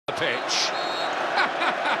pitch.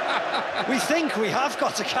 We think we have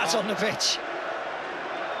got a cat on the pitch.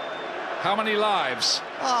 How many lives?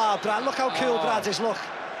 Ah, Brad, look how cool Brad is, look.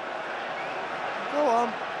 Go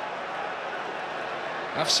on.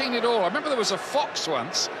 I've seen it all. I remember there was a fox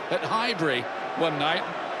once at Highbury one night,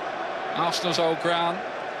 Arsenal's old ground.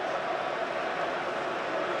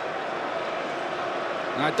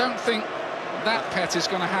 And I don't think that pet is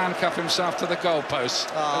going to handcuff himself to the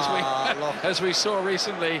goalpost, as we saw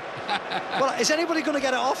recently. Well, is anybody going to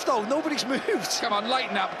get it off, though? Nobody's moved. Come on,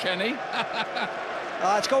 lighten up, Kenny.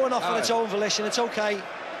 It's going off on its own volition. It's okay.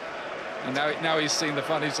 And now he's seen the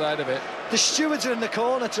funny side of it. The stewards are in the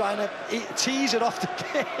corner trying to tease it off the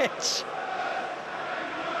pitch.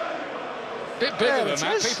 Bit bigger than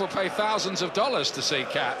that. People pay thousands of dollars to see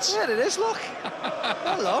cats. Yeah, it is, look.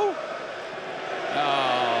 Hello.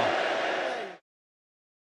 Oh.